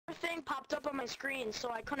popped up on my screen,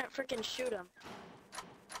 so I couldn't freaking shoot him.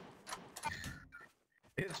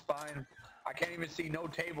 It's fine. I can't even see no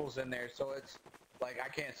tables in there, so it's like I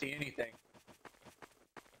can't see anything.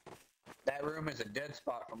 That room is a dead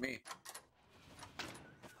spot for me.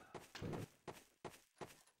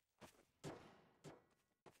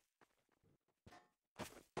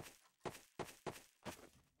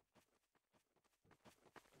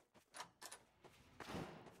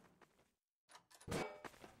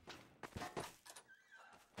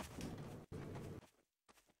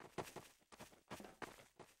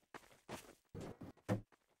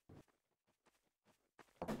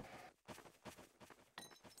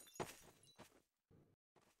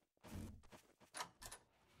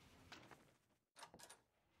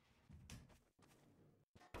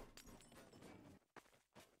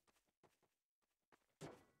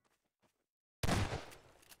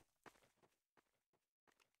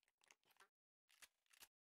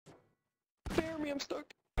 I'm stuck.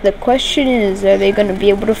 The question is, are they going to be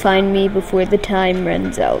able to find me before the time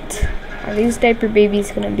runs out? Are these diaper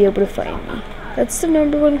babies going to be able to find me? That's the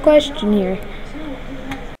 #1 question here.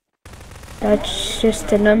 That's just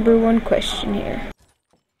the #1 question here.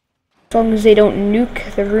 As long as they don't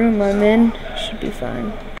nuke the room I'm in, should be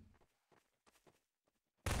fine.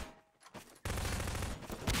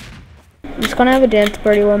 I'm just gonna have a dance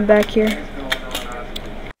party while I'm back here.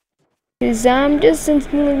 Cause I'm just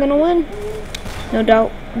instantly gonna win. No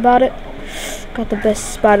doubt about it. Got the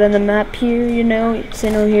best spot on the map here, you know.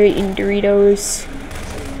 Sitting over here eating Doritos.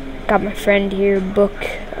 Got my friend here, book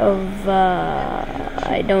of,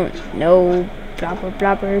 I don't know, blabber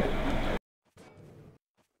blabber.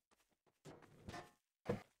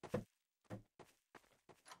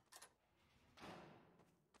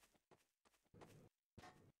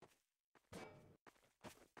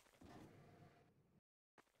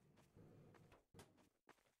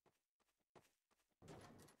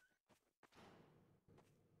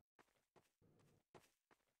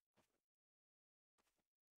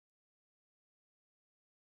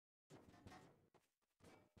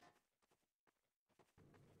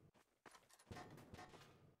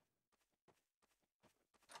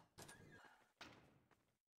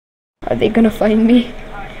 Are they gonna find me?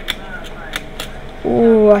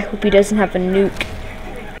 Oh, I hope he doesn't have a nuke.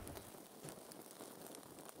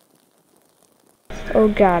 Oh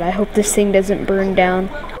god, I hope this thing doesn't burn down.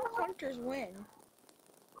 Hunters win.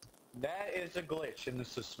 That is a glitch in the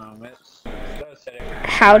system.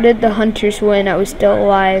 How did the hunters win? I was still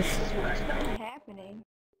alive. What's happening?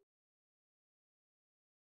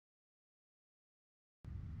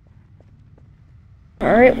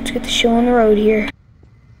 Alright, let's get the show on the road here.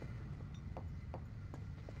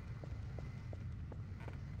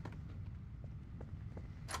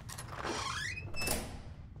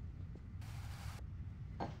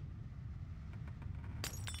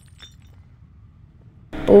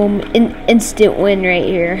 Boom, instant win right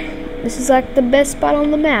here. This is like the best spot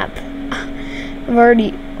on the map. I've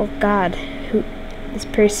already, oh god, this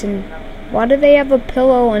person, why do they have a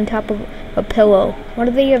pillow on top of a pillow? Why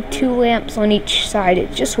do they have 2 lamps on each side?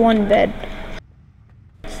 It's just one bed.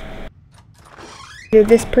 Either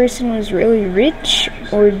this person was really rich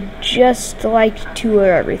or just liked to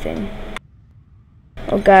wear everything.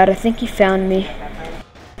 Oh god, I think he found me.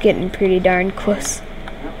 Getting pretty darn close.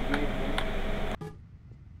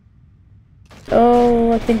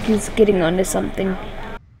 Oh, I think he's getting onto something.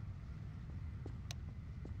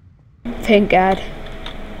 Thank God.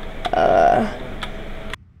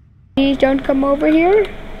 Please don't come over here.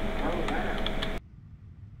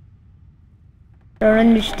 I don't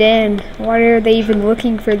understand. Why are they even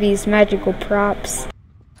looking for these magical props?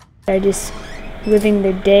 They're just living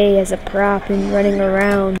their day as a prop and running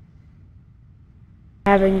around,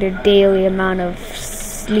 having their daily amount of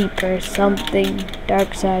sleep or something.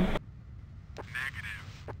 Dark side.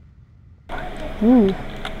 Ooh.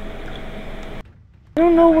 I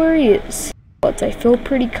don't know where he is, but I feel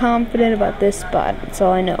pretty confident about this spot. That's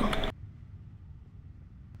all I know.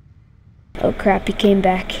 Oh crap, he came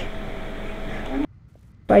back.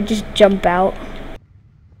 If I just jump out.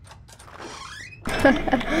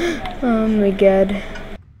 Oh my god.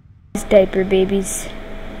 These diaper babies.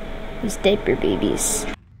 These diaper babies.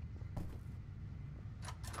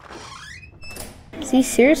 Has he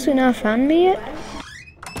seriously not found me yet?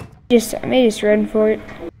 I may just run for it.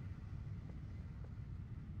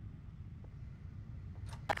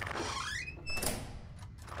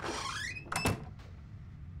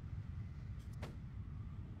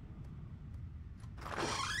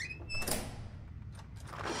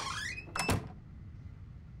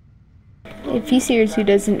 If he seriously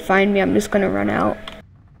doesn't find me, I'm just gonna run out.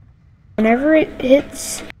 Whenever it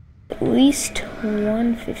hits at least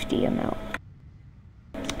 150 amount.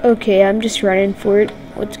 Okay, I'm just running for it.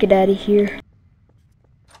 Let's get out of here.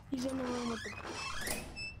 He's in the room with the...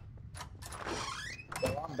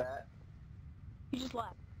 Well, I'm back. He just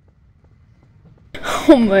left.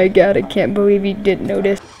 Oh my god, I can't believe you didn't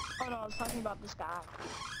notice. Oh no, I was talking about this guy.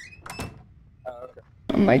 Oh, okay.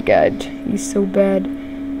 Oh my god, he's so bad.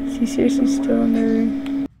 Is he seriously still in the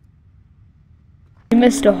room? You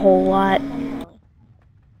missed a whole lot.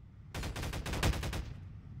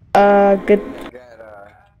 Good.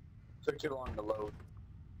 Took too long to load.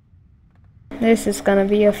 This is gonna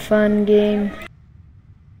be a fun game.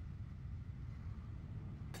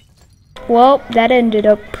 Well, that ended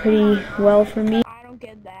up pretty well for me. I don't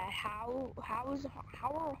get that. How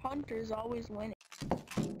are hunters always winning?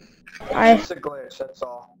 It's a glitch, that's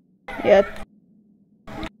all. Yeah,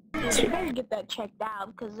 Yeah, you better get that checked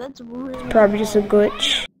out because that's really probably just a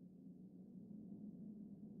glitch.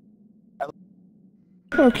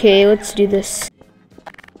 Okay, let's do this.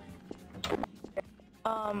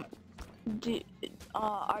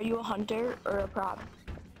 Are you a hunter or a prop?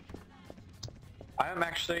 I am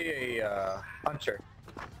actually a hunter.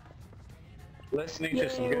 Listening Yeah, to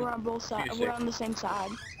some good we're on both sides. music. We're on the same side.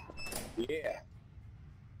 Yeah.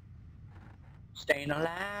 Staying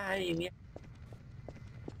alive, yeah.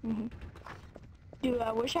 Dude,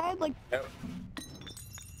 I wish I had like. Yep.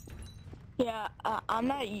 Yeah, I'm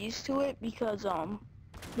not used to it because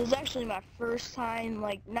this is actually my first time.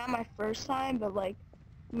 Like, not my first time, but like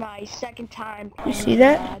my second time playing. You see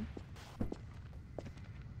that? Gmod.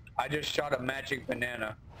 I just shot a magic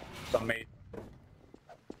banana. It's amazing.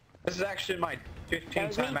 This is actually my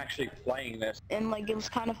 15th time actually playing this. And like it was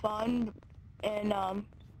kind of fun. And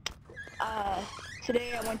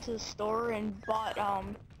today I went to the store and bought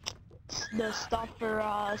the stuff for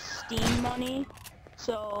Steam money.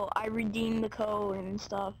 So I redeemed the code and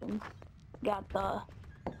stuff and got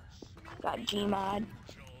Gmod.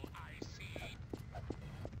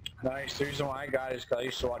 Nice. The reason why I got it is because I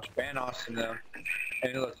used to watch Banos and them,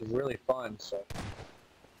 and it looked really fun. So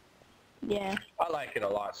Yeah. I like it a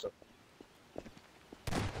lot. So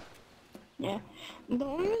Yeah. The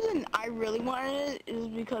only reason I really wanted it is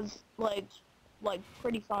because like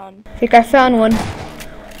pretty fun. I think I found one.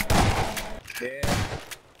 yeah.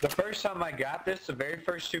 The first time I got this, the very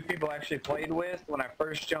first two people I actually played with, when I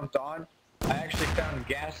first jumped on, I actually found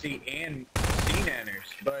Gassy and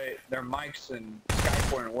C-Nanners, but their mics and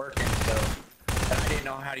Skype weren't working, so and I didn't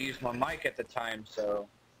know how to use my mic at the time, so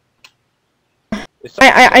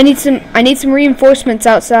I need some reinforcements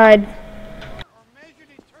outside.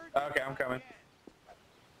 okay, I'm coming.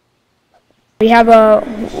 We have a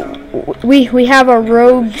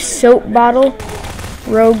rogue soap bottle.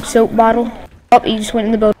 Oh, he just went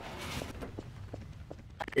in the boat.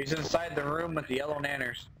 He's inside the room with the yellow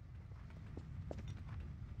nanners.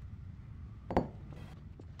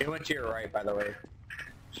 He went to your right, by the way.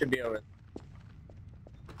 Should be over.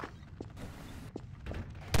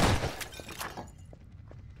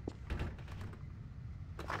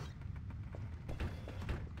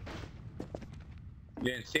 You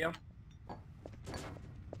didn't see him?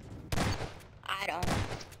 I don't.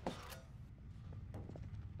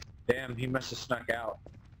 Damn, he must have snuck out.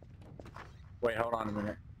 Wait, hold on a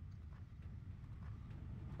minute.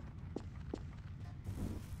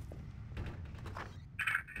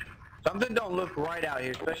 Something don't look right out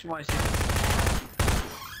here, especially when I see...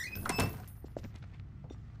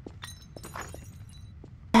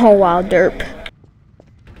 Oh wow, derp.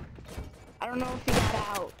 I don't know if he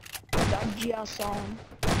got out. I just saw him.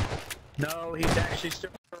 No, he's actually still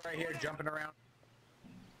right here jumping around.